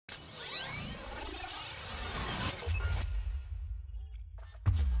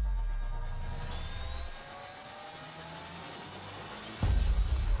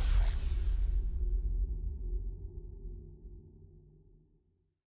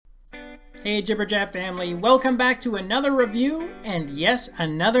Hey Jibber family, welcome back to another review and yes,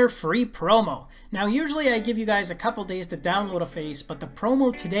 another free promo. Now usually I give you guys a couple days to download a face, but the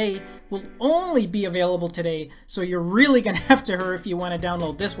promo today will only be available today, so you're really gonna have to hurry if you want to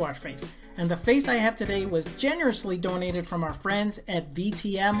download this watch face. And the face I have today was generously donated from our friends at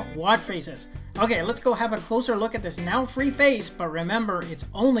VTM Watchfaces. Okay, let's go have a closer look at this now free face, but remember it's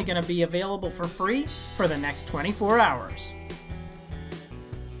only gonna be available for free for the next 24 hours.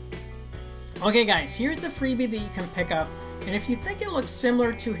 Okay guys, here's the freebie that you can pick up, and if you think it looks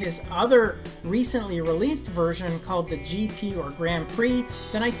similar to his other recently released version called the GP or Grand Prix,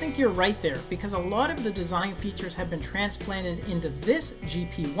 then I think you're right there, because a lot of the design features have been transplanted into this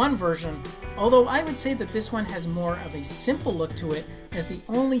GP1 version, although I would say that this one has more of a simple look to it, as the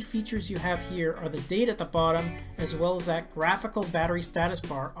only features you have here are the date at the bottom, as well as that graphical battery status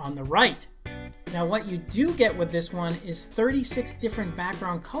bar on the right. Now what you do get with this one is 36 different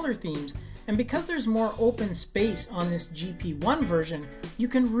background color themes, and because there's more open space on this GP1 version, you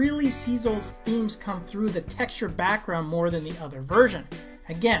can really see those themes come through the texture background more than the other version.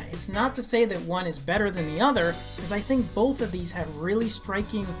 Again, it's not to say that one is better than the other, as I think both of these have really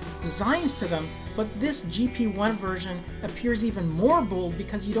striking designs to them, but this GP1 version appears even more bold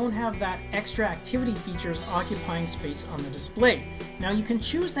because you don't have that extra activity features occupying space on the display. Now you can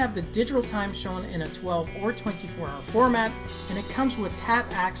choose to have the digital time shown in a 12 or 24 hour format, and it comes with tap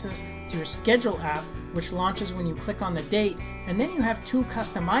access to your schedule app, which launches when you click on the date, and then you have two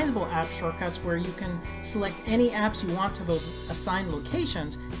customizable app shortcuts where you can select any apps you want to those assigned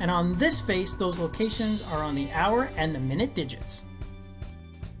locations, and on this face those locations are on the hour and the minute digits.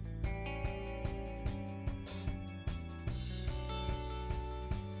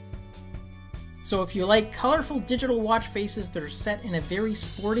 So if you like colorful digital watch faces that are set in a very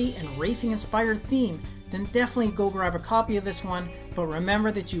sporty and racing inspired theme, then definitely go grab a copy of this one, but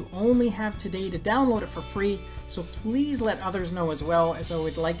remember that you only have today to download it for free, so please let others know as well, as I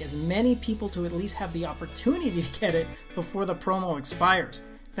would like as many people to at least have the opportunity to get it before the promo expires.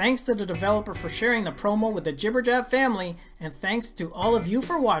 Thanks to the developer for sharing the promo with the Jibber family, and thanks to all of you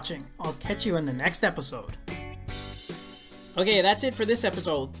for watching. I'll catch you in the next episode. Okay, that's it for this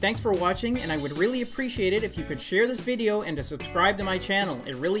episode. Thanks for watching, and I would really appreciate it if you could share this video and to subscribe to my channel.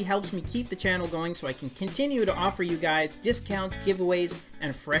 It really helps me keep the channel going so I can continue to offer you guys discounts, giveaways,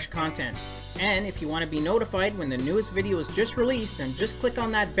 and fresh content. And if you want to be notified when the newest video is just released, then just click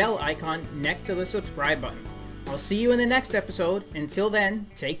on that bell icon next to the subscribe button. I'll see you in the next episode. Until then,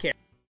 take care.